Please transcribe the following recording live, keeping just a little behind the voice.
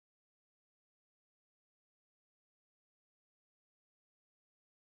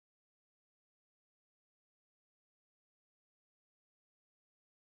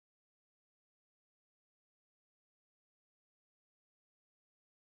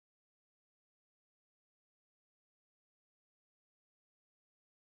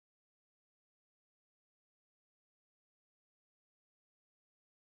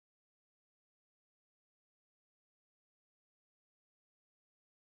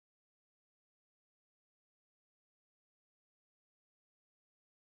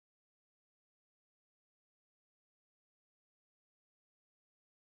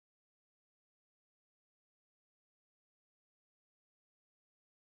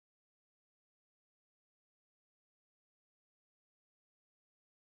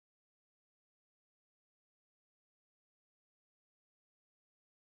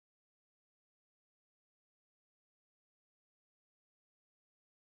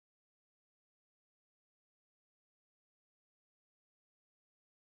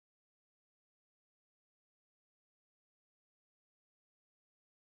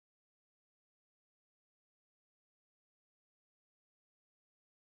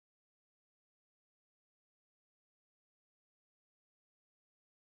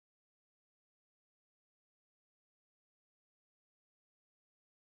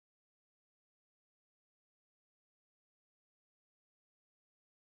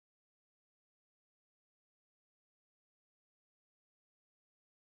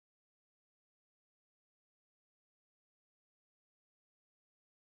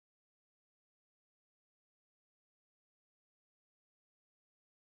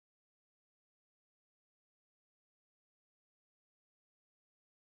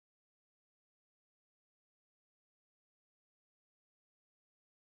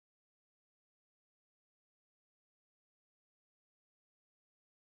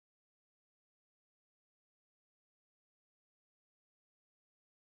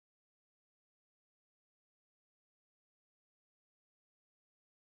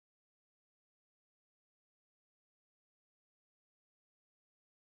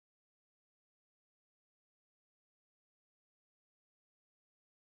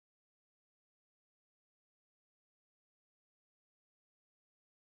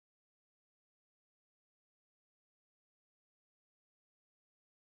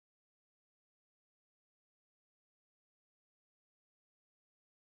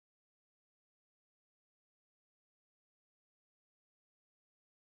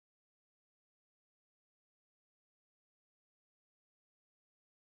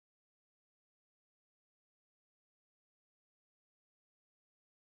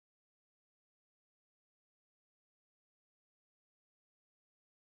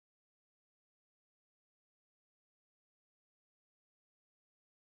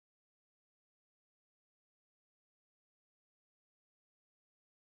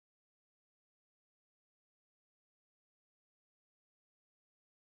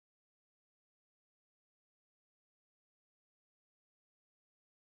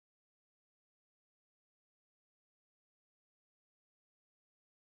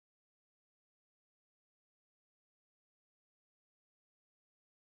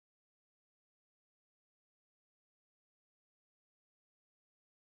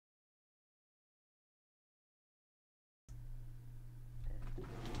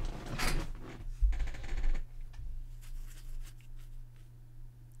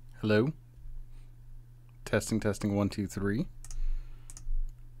Hello? Testing, testing, 1, 2, 3.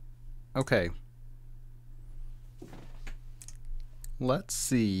 Okay. Let's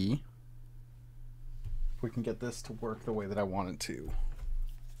see if we can get this to work the way that I want it to.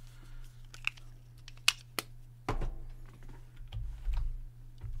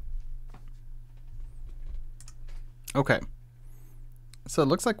 Okay. So it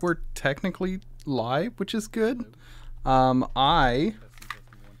looks like we're technically live, which is good. I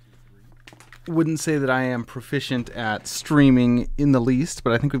wouldn't say that I am proficient at streaming in the least,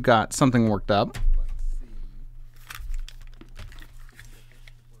 but I think we've got something worked up.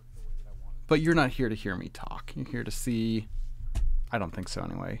 But you're not here to hear me talk. You're here to see... I don't think so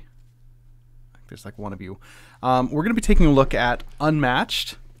anyway. I think there's like one of you. We're going to be taking a look at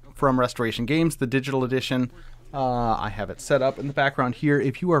Unmatched from Restoration Games, the digital edition. I have it set up in the background here.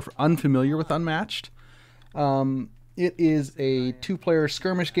 If you are unfamiliar with Unmatched, it is a 2-player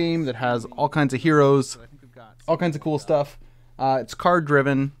skirmish game that has all kinds of heroes, all kinds of cool stuff. It's card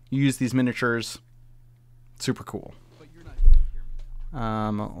driven. You use these miniatures. Super cool.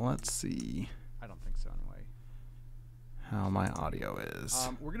 Let's see. I don't think so anyway. How my audio is.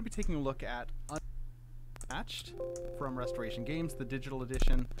 We're going to be taking a look at Unmatched from Restoration Games, the digital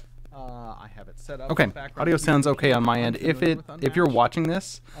edition. I have it set up. Okay, audio sounds okay on my end. If you're watching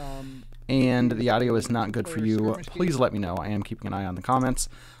this and the audio is not good for you, please let me know. I am keeping an eye on the comments.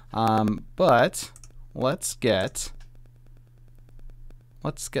 But let's get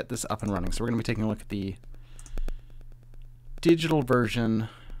this up and running. So we're going to be taking a look at the digital version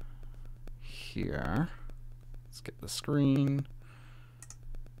here. Let's get the screen.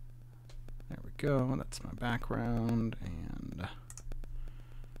 There we go. That's my background, and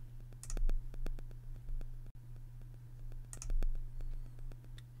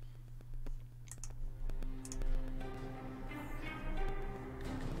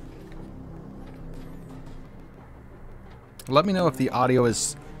let me know if the audio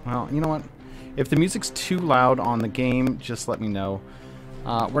is, well, you know what? If the music's too loud on the game, just let me know.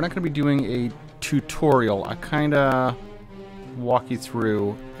 We're not going to be doing a tutorial. I kind of walk you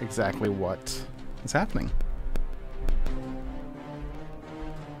through exactly what is happening.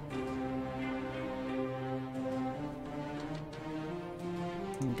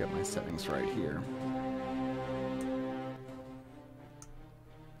 Let me get my settings right here.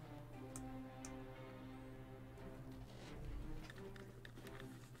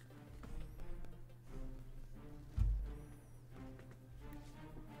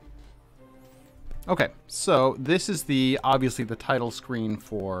 Okay, so this is obviously the title screen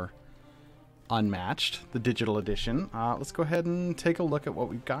for Unmatched, the digital edition. Let's go ahead and take a look at what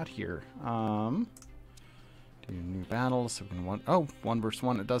we've got here. Do new battles. So we can 1 versus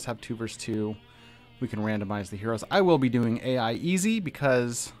 1. It does have 2 versus 2. We can randomize the heroes. I will be doing AI easy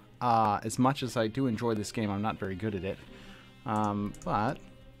because as much as I do enjoy this game, I'm not very good at it. But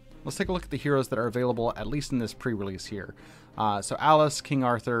let's take a look at the heroes that are available, at least in this pre-release here. So Alice, King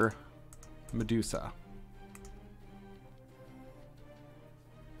Arthur, Medusa.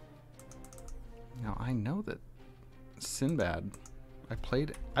 Now I know that Sinbad, I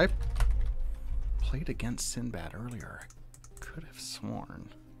played against Sinbad earlier. I could have sworn.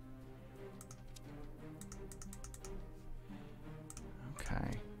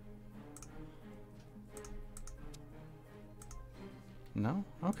 Okay. No?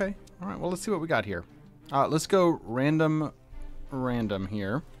 Okay. All right. Well, let's see what we got here. Let's go random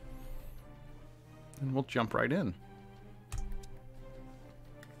here. And we'll jump right in.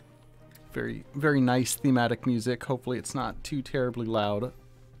 Very, very nice thematic music. Hopefully it's not too terribly loud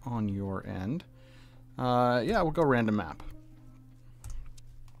on your end. Yeah, we'll go random map.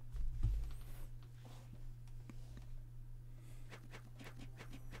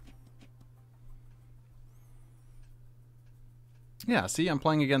 Yeah, see, I'm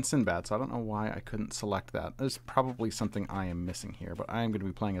playing against Sinbad, so I don't know why I couldn't select that. There's probably something I am missing here, but I am going to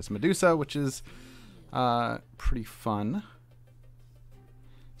be playing as Medusa, which is pretty fun.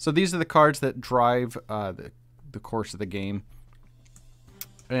 So these are the cards that drive the course of the game.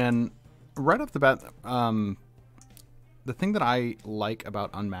 And right off the bat, the thing that I like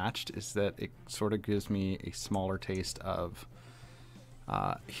about Unmatched is that it sort of gives me a smaller taste of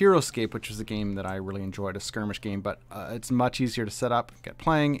HeroScape, which is a game that I really enjoyed, a skirmish game, but it's much easier to set up, get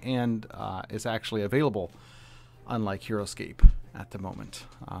playing, and is actually available, unlike HeroScape at the moment.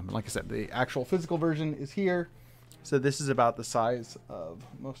 Like I said, the actual physical version is here. So this is about the size of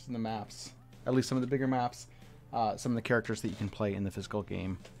most of the maps, at least some of the bigger maps, some of the characters that you can play in the physical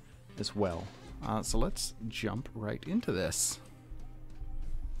game as well. So let's jump right into this.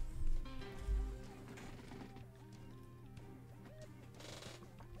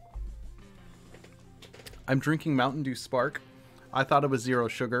 I'm drinking Mountain Dew Spark. I thought it was zero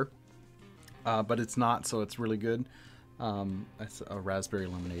sugar, but it's not, so it's really good. It's a raspberry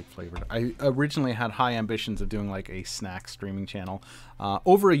lemonade flavored. I originally had high ambitions of doing like a snack streaming channel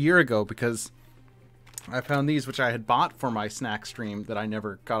over a year ago, because I found these, which I had bought for my snack stream, that I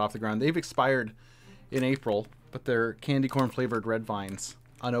never got off the ground. They've expired in April, but they're candy corn flavored red vines,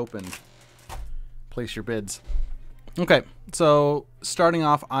 unopened. Place your bids. Okay, so starting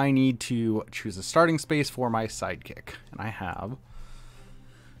off, I need to choose a starting space for my sidekick, and I have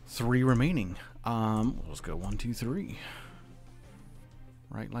 3 remaining. Let's go 1, 2, 3.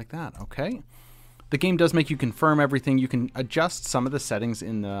 Right like that. Okay. The game does make you confirm everything. You can adjust some of the settings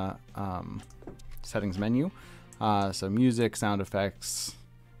in the settings menu. So music, sound effects,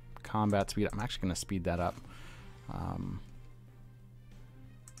 combat speed. I'm actually going to speed that up. Yeah,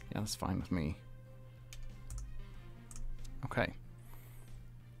 that's fine with me. Okay.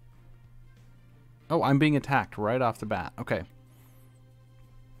 Oh, I'm being attacked right off the bat. Okay.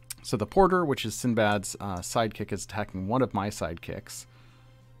 So the porter, which is Sinbad's sidekick, is attacking one of my sidekicks.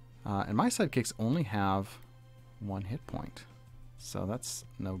 And my sidekicks only have 1 hit point. So that's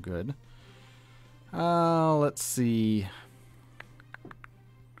no good. Let's see.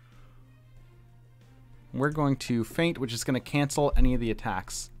 We're going to feint, which is going to cancel any of the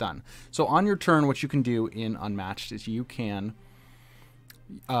attacks. Done. So on your turn, what you can do in Unmatched is you can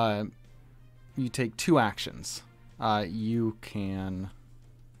you take 2 actions. You can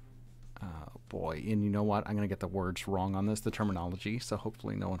boy, and you know what? I'm going to get the words wrong on this, the terminology. So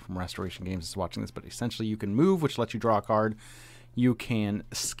hopefully no one from Restoration Games is watching this. But essentially, you can move, which lets you draw a card. You can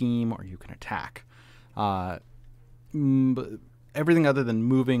scheme, or you can attack. Everything other than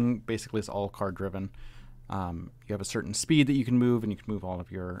moving basically is all card driven. You have a certain speed that you can move, and you can move all of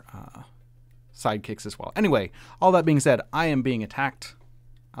your sidekicks as well. Anyway, all that being said, I am being attacked,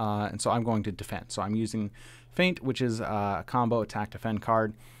 and so I'm going to defend. So I'm using feint, which is a combo attack defend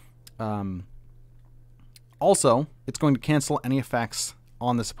card. Also, it's going to cancel any effects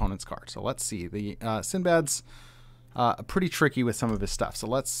on this opponent's card. So let's see. The Sinbad's pretty tricky with some of his stuff. So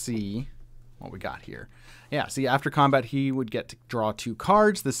let's see what we got here. Yeah, see, after combat, he would get to draw 2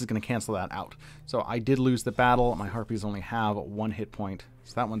 cards. This is going to cancel that out. So I did lose the battle. My Harpies only have 1 hit point.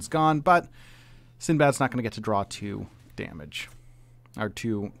 So that one's gone. But Sinbad's not going to get to draw 2 damage. Or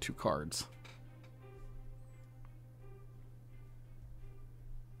two cards.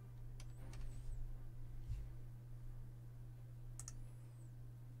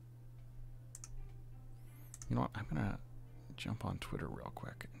 You know what? I'm going to jump on Twitter real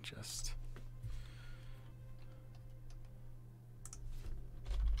quick and just...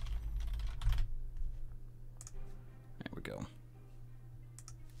 There we go.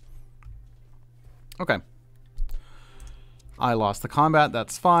 Okay. I lost the combat.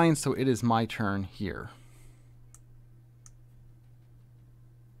 That's fine. So it is my turn here.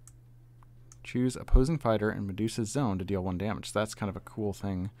 Choose opposing fighter in Medusa's zone to deal 1 damage. So that's kind of a cool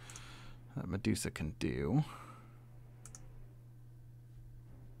thing that Medusa can do.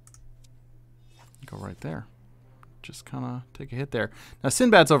 Go right there. Just kind of take a hit there. Now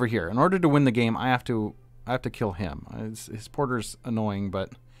Sinbad's over here. In order to win the game, I have to kill him. His porter's annoying,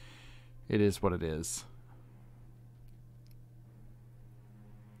 but it is what it is.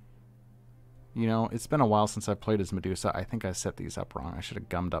 You know, it's been a while since I've played as Medusa. I think I set these up wrong. I should have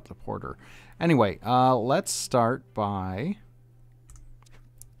gummed up the porter. Anyway, let's start by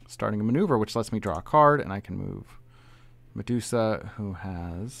starting a maneuver, which lets me draw a card, and I can move Medusa, who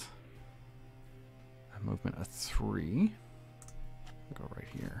has a movement of 3. Go right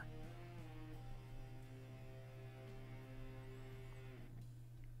here.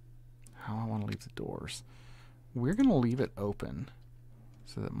 How I want to leave the doors. We're going to leave it open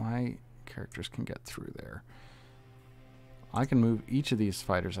so that my characters can get through there. I can move each of these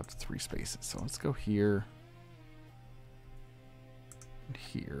fighters up to 3 spaces. So let's go here and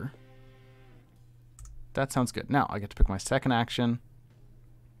here. That sounds good. Now I get to pick my second action.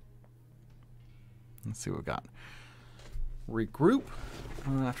 Let's see what we got. Regroup.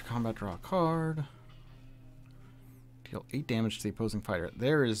 After combat, draw a card. Deal 8 damage to the opposing fighter.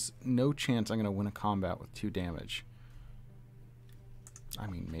 There is no chance I'm going to win a combat with 2 damage. I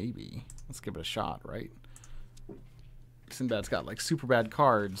mean, maybe. Let's give it a shot, right? Sinbad's got like super bad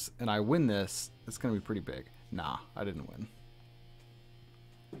cards, and I win this. It's going to be pretty big. Nah, I didn't win.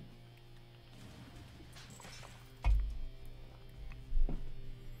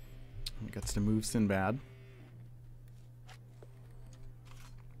 He gets to move Sinbad.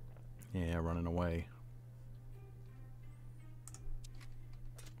 Yeah, running away.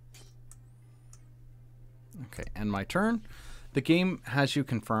 Okay, end my turn. The game has you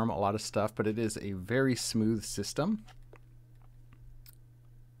confirm a lot of stuff, but it is a very smooth system.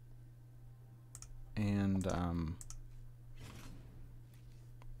 And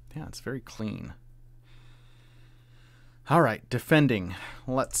yeah, it's very clean. All right, defending.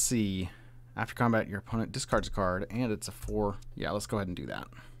 Let's see. After combat, your opponent discards a card, and it's a 4. Yeah, let's go ahead and do that.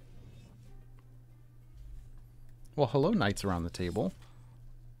 Well, hello, knights around the table.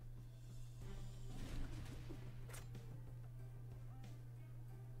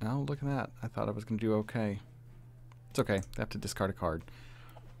 Oh, look at that. I thought I was going to do okay. It's okay. I have to discard a card.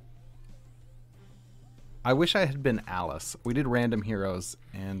 I wish I had been Alice. We did random heroes,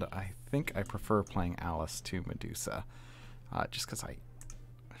 and I think I prefer playing Alice to Medusa. Just because I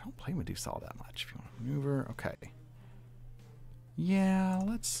don't play Medusa all that much. If you want to maneuver, okay. Yeah,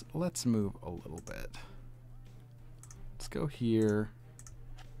 let's move a little bit. Let's go here,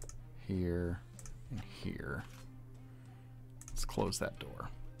 here, and here. Let's close that door.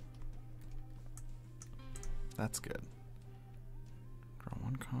 That's good. Draw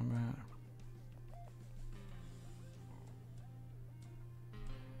 1 combat.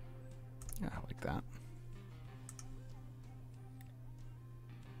 Yeah, I like that.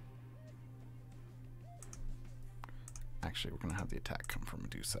 Actually, we're going to have the attack come from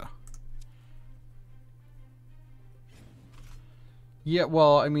Medusa. Yeah,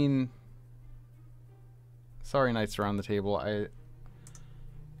 well, I mean... Sorry, knights around the table.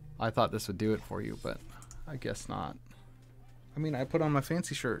 I thought this would do it for you, but I guess not. I mean, I put on my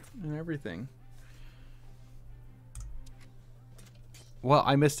fancy shirt and everything. Well,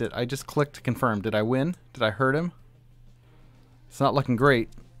 I missed it. I just clicked to confirm. Did I win? Did I hurt him? It's not looking great.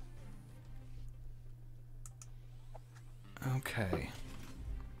 Okay.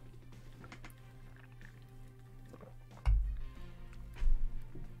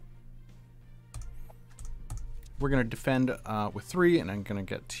 We're going to defend with 3, and I'm going to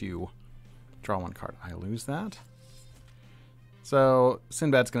get to draw 1 card. I lose that. So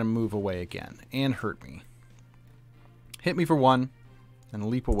Sinbad's going to move away again and hurt me. Hit me for 1 and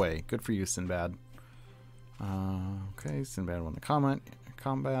leap away. Good for you, Sinbad. Okay, Sinbad won the combat.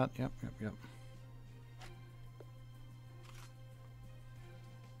 Yep.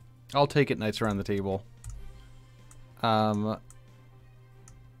 I'll take it, knights around the table. And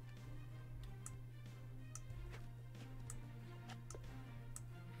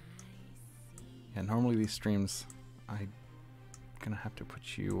normally these streams, I'm gonna have to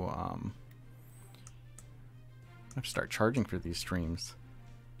put you, I have to start charging for these streams.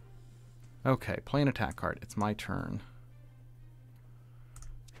 Okay, play an attack card. It's my turn.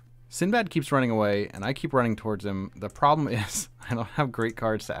 Sinbad keeps running away, and I keep running towards him. The problem is I don't have great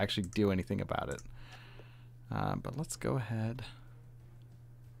cards to actually do anything about it. But let's go ahead.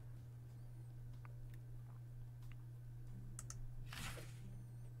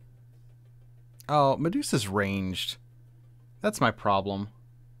 Oh, Medusa's ranged. That's my problem.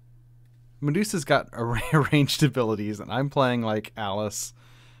 Medusa's got ranged abilities, and I'm playing like Alice,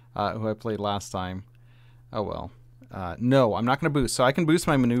 who I played last time. Oh well. No, I'm not going to boost. So I can boost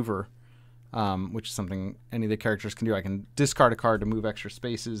my maneuver, which is something any of the characters can do. I can discard a card to move extra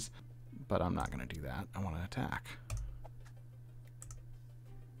spaces, but I'm not going to do that. I want to attack.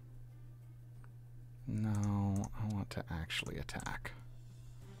 No, I want to actually attack.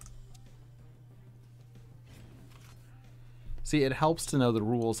 See, it helps to know the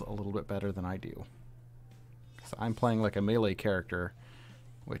rules a little bit better than I do. So I'm playing like a melee character,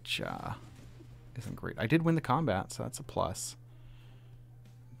 which isn't great. I did win the combat, so that's a plus.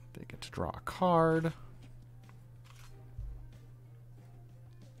 They get to draw a card.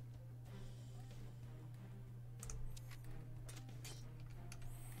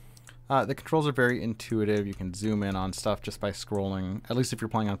 The controls are very intuitive. You can zoom in on stuff just by scrolling, at least if you're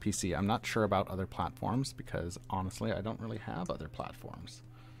playing on PC. I'm not sure about other platforms because, honestly, I don't really have other platforms.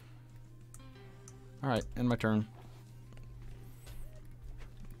 All right, end my turn.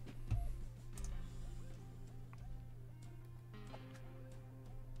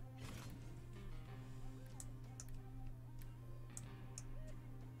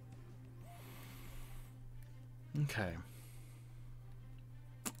 Okay.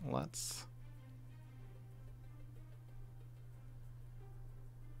 Let's...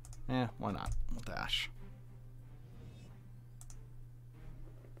 why not? We'll dash.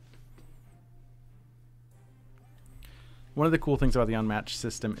 One of the cool things about the Unmatched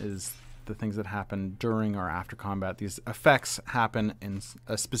system is the things that happen during or after combat. These effects happen in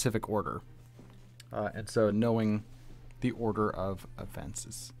a specific order. And so knowing the order of events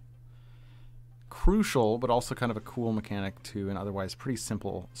is crucial, but also kind of a cool mechanic to an otherwise pretty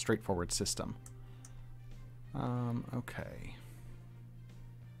simple, straightforward system. Okay.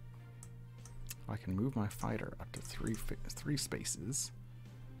 I can move my fighter up to three spaces.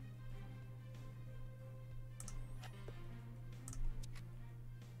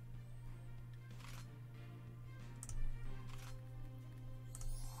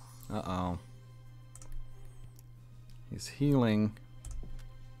 Uh-oh. He's healing.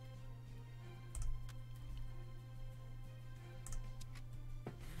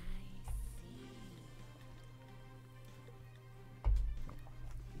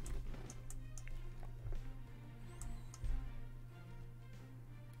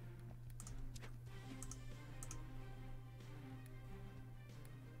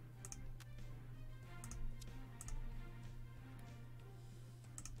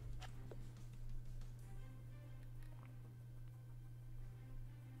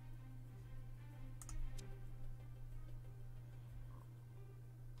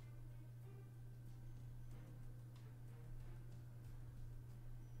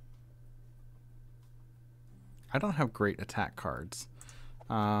 I don't have great attack cards.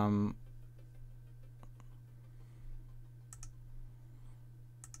 Let's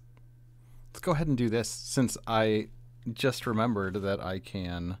go ahead and do this, since I just remembered that I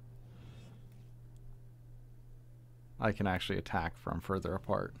can actually attack from further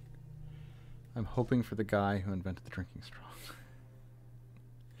apart. I'm hoping for the guy who invented the drinking straw.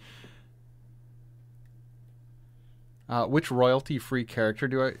 Which royalty-free character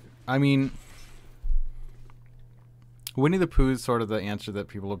do I mean, Winnie the Pooh is sort of the answer that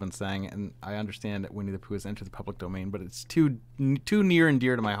people have been saying, and I understand that Winnie the Pooh has entered the public domain, but it's too near and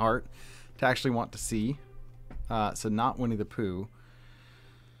dear to my heart to actually want to see. So not Winnie the Pooh.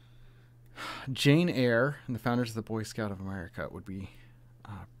 Jane Eyre and the founders of the Boy Scout of America would be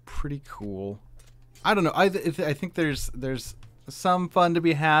pretty cool. I don't know. I think there's some fun to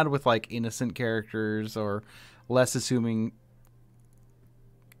be had with like innocent characters or less assuming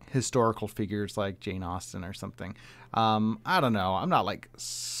historical figures like Jane Austen or something. I don't know. I'm not like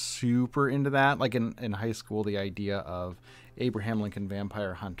super into that. Like in high school, the idea of Abraham Lincoln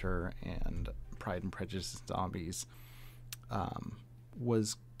Vampire Hunter and Pride and Prejudice and Zombies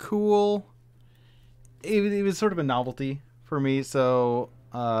was cool. It was sort of a novelty for me, so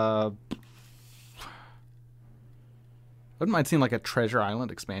I wouldn't mind seeing like a Treasure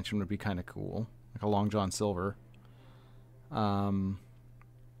Island expansion would be kind of cool, like a Long John Silver. They already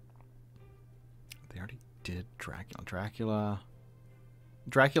did Dracula.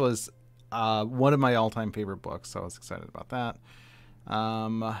 Dracula's one of my all-time favorite books, so I was excited about that.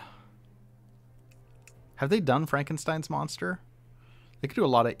 Have they done Frankenstein's monster? They could do a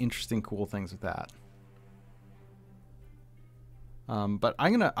lot of interesting, cool things with that. But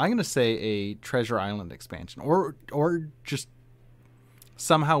I'm gonna say a Treasure Island expansion, or just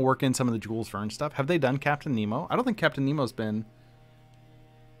somehow work in some of the Jules Verne stuff. Have they done Captain Nemo? I don't think Captain Nemo's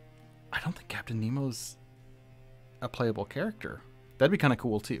a playable character. That'd be kind of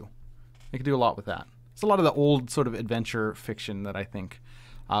cool too. They could do a lot with that. It's a lot of the old sort of adventure fiction that I think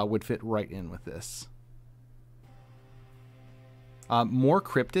would fit right in with this. More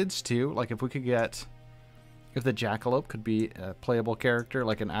cryptids too. Like if we could get, if the Jackalope could be a playable character,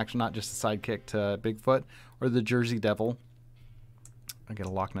 like an action, not just a sidekick to Bigfoot, or the Jersey Devil. I get a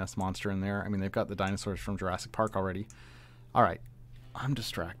Loch Ness monster in there. I mean, they've got the dinosaurs from Jurassic Park already. All right, I'm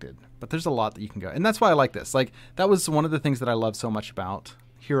distracted, but there's a lot that you can go, and that's why I like this. Like that was one of the things that I love so much about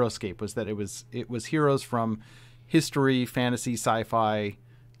Heroescape, was that it was heroes from history, fantasy, sci-fi,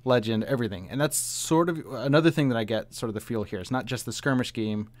 legend, everything. And that's sort of another thing that I get sort of the feel here. It's not just the skirmish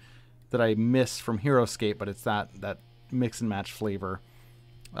game that I miss from Heroescape, but it's that mix and match flavor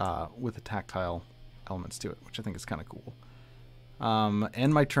with the tactile elements to it, which I think is kind of cool.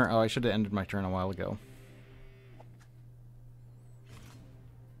 End my turn. Oh, I should have ended my turn a while ago.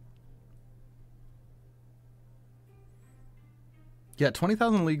 Yeah,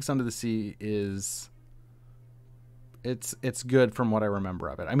 20,000 Leagues Under the Sea is... It's good from what I remember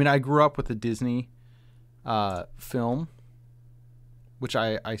of it. I mean, I grew up with the Disney film, which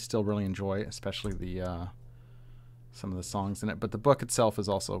I still really enjoy, especially the some of the songs in it. But the book itself is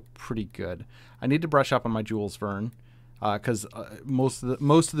also pretty good. I need to brush up on my Jules Verne, because most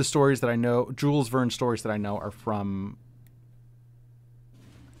of the stories that I know, Jules Verne stories that I know, are from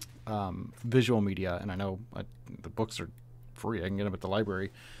visual media, and I know the books are free. I can get them at the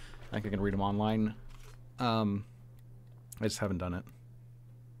library. I think I can read them online. I just haven't done it.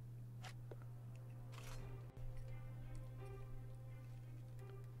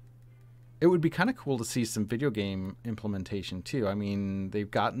 It would be kind of cool to see some video game implementation too. I mean, they've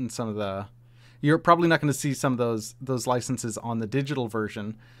gotten some of the... You're probably not going to see some of those licenses on the digital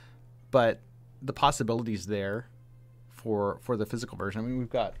version, but the possibilities there for the physical version. I mean, we've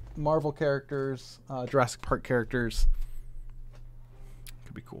got Marvel characters, Jurassic Park characters.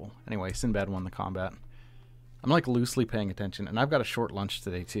 Could be cool. Anyway, Sinbad won the combat. I'm like loosely paying attention, and I've got a short lunch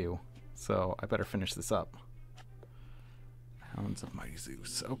today too, so I better finish this up. Hounds of Mighty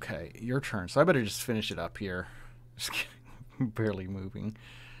Zeus. Okay, your turn. So I better just finish it up here. Just barely moving.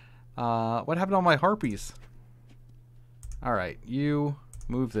 What happened to all my harpies? All right, you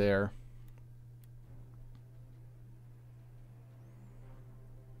move there.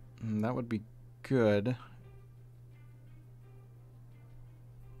 That would be good.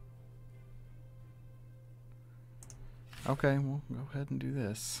 Okay, well, go ahead and do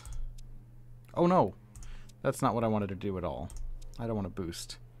this. Oh no, that's not what I wanted to do at all. I don't want to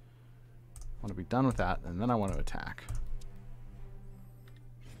boost. I want to be done with that, and then I want to attack.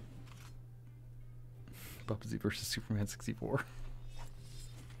 Bubsy versus Superman 64.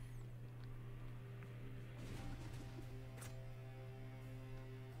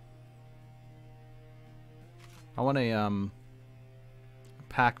 I want a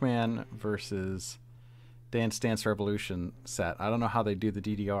Pac-Man versus Dance Dance Revolution set. I don't know how they do the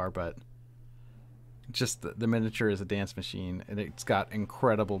DDR, but just the miniature is a dance machine, and it's got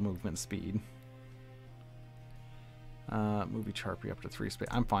incredible movement speed. Movie Charpy up to 3 space.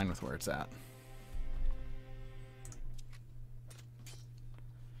 I'm fine with where it's at.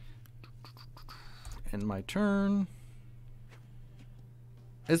 End my turn.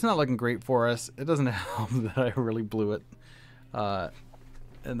 It's not looking great for us. It doesn't help that I really blew it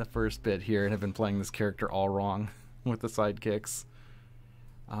in the first bit here and have been playing this character all wrong with the sidekicks.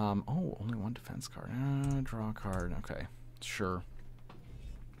 Oh, only one defense card. Draw a card. Okay, sure.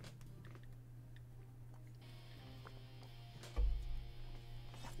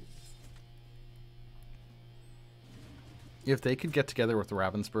 If they could get together with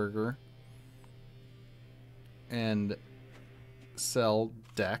Ravensburger and sell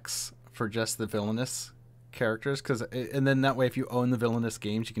decks for just the villainous characters, and then that way if you own the villainous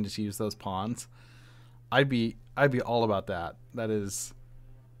games you can just use those pawns, I'd be all about that.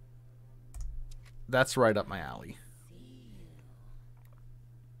 That's right up my alley.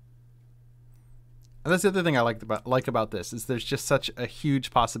 And that's the other thing I like about this is there's just such a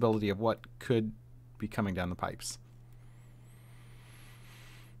huge possibility of what could be coming down the pipes.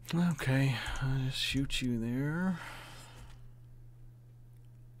 Okay, I'll just shoot you there.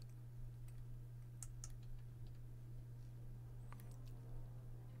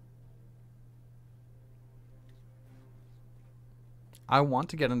 I want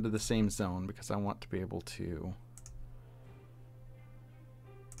to get into the same zone because I want to be able to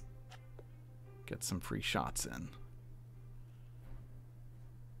get some free shots in.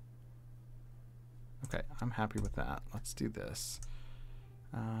 Okay, I'm happy with that. Let's do this.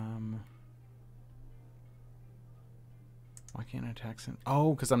 Why can't I attack him?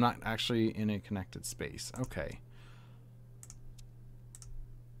 Oh, because I'm not actually in a connected space. Okay.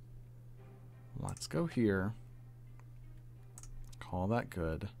 Let's go here. Call that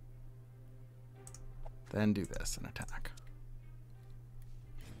good. Then do this and attack.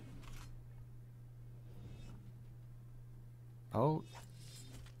 Oh.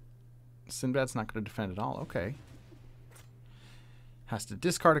 Sinbad's not going to defend at all. Okay. Has to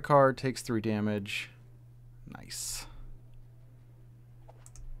discard a card, takes 3 damage. Nice.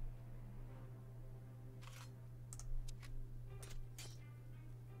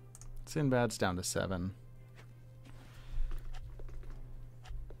 Sinbad's down to 7.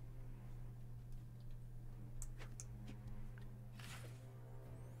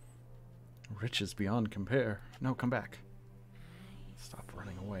 Riches beyond compare. No, come back. Stop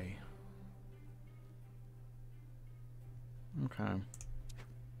running away. Okay.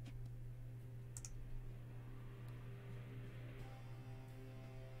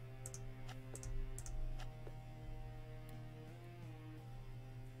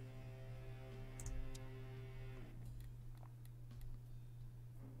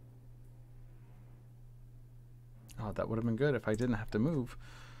 Oh, that would have been good if I didn't have to move.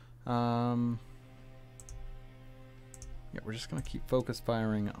 Yeah, we're just going to keep focus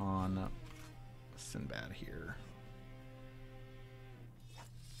firing on Sinbad here.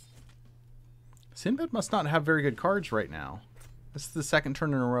 Sinbad must not have very good cards right now. This is the second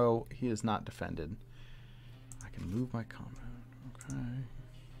turn in a row he is not defended. I can move my combat. Okay.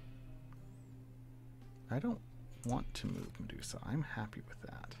 I don't want to move Medusa. I'm happy with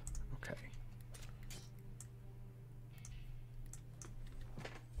that. Okay.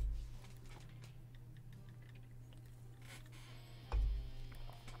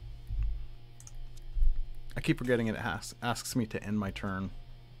 I keep forgetting it asks me to end my turn.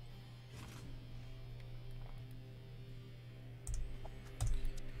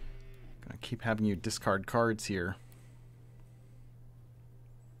 keep having you discard cards here.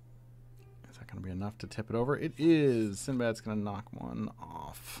 Is that going to be enough to tip it over? It is. Sinbad's going to knock one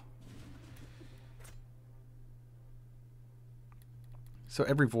off. So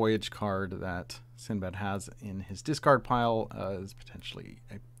every voyage card that Sinbad has in his discard pile is potentially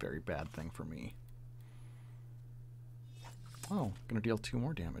a very bad thing for me. Oh, going to deal 2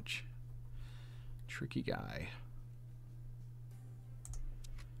 more damage. Tricky guy.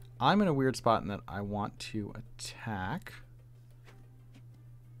 I'm in a weird spot in that I want to attack,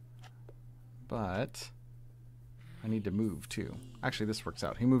 but I need to move too. Actually, this works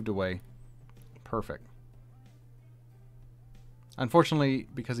out. He moved away. Perfect. Unfortunately,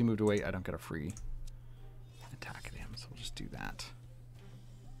 because he moved away, I don't get a free attack at him, so we'll just do that.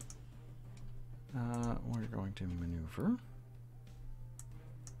 We're going to maneuver.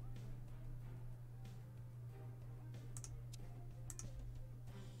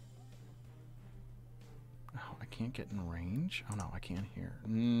 Oh, I can't get in range. Oh no, I can here.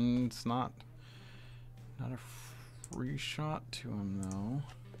 It's not a free shot to him though.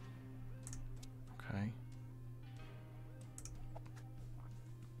 Okay.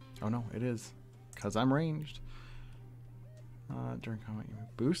 Oh no, it is, because I'm ranged. During combat, you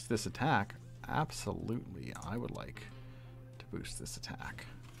boost this attack. Absolutely, I would like to boost this attack.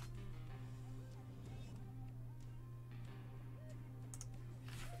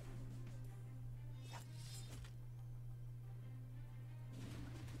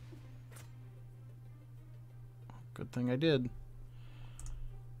 Good thing I did.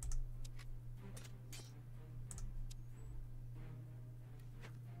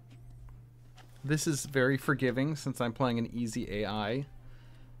 This is very forgiving since I'm playing an easy AI.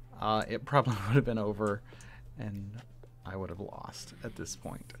 It probably would have been over and I would have lost at this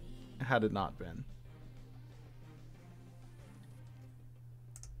point had it not been.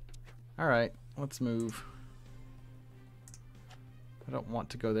 Alright, let's move. I don't want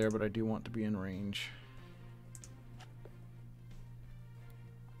to go there, but I do want to be in range.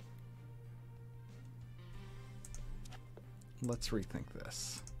 Let's rethink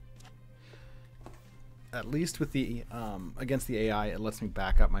this. At least with the against the AI, it lets me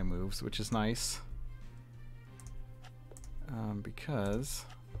back up my moves, which is nice. Because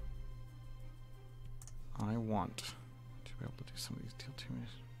I want to be able to do some of these deal 2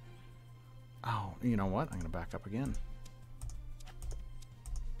 minutes. Oh, you know what? I'm going to back up again.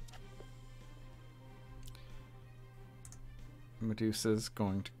 Medusa's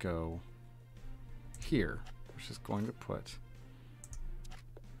going to go here, which is going to put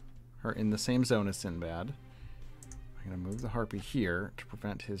her in the same zone as Sinbad. I'm going to move the Harpy here to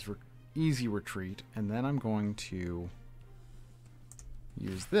prevent his easy retreat, and then I'm going to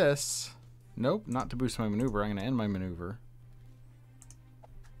use this. Nope, not to boost my maneuver. I'm going to end my maneuver.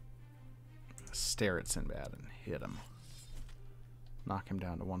 Stare at Sinbad and hit him. Knock him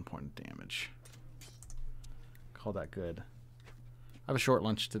down to 1 point of damage. Call that good. I have a short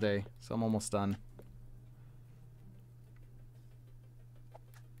lunch today, so I'm almost done.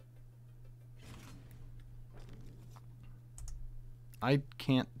 I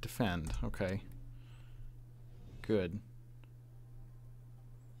can't defend. Okay. Good.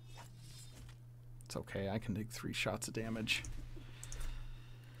 It's okay. I can take 3 shots of damage.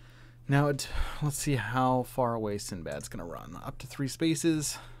 Now, let's see how far away Sinbad's going to run. Up to 3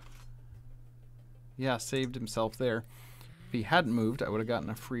 spaces. Yeah, saved himself there. If he hadn't moved, I would have gotten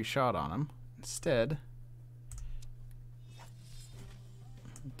a free shot on him. Instead,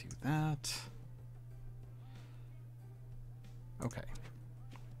 do that. Okay.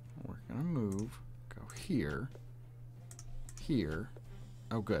 We're going to move. Go here. Here.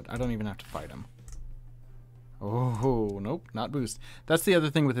 Oh, good. I don't even have to fight him. Oh, nope. Not boost. That's the other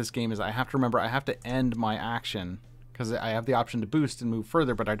thing with this game is I have to remember I have to end my action because I have the option to boost and move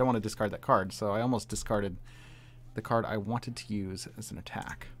further, but I don't want to discard that card. So I almost discarded the card I wanted to use as an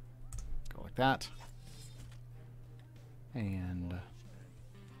attack. Go like that. And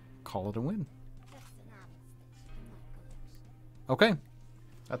call it a win. Okay.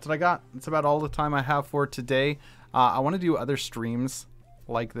 That's what I got. That's about all the time I have for today. I want to do other streams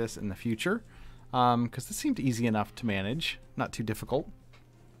like this in the future because this seemed easy enough to manage. Not too difficult.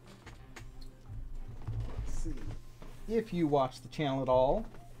 Let's see. If you watch the channel at all,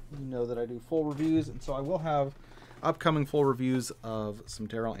 you know that I do full reviews, and so I will have upcoming full reviews of some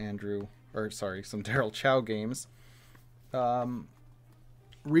Daryl Chow games.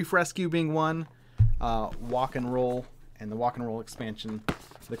 Reef Rescue being one, Walk and Roll, and the Walk and Roll expansion,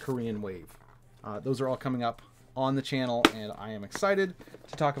 the Korean Wave. Those are all coming up on the channel, and I am excited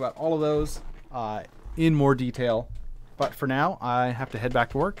to talk about all of those in more detail. But for now, I have to head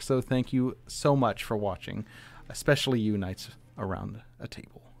back to work, so thank you so much for watching, especially you Knights Around a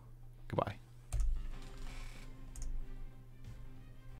Table. Goodbye.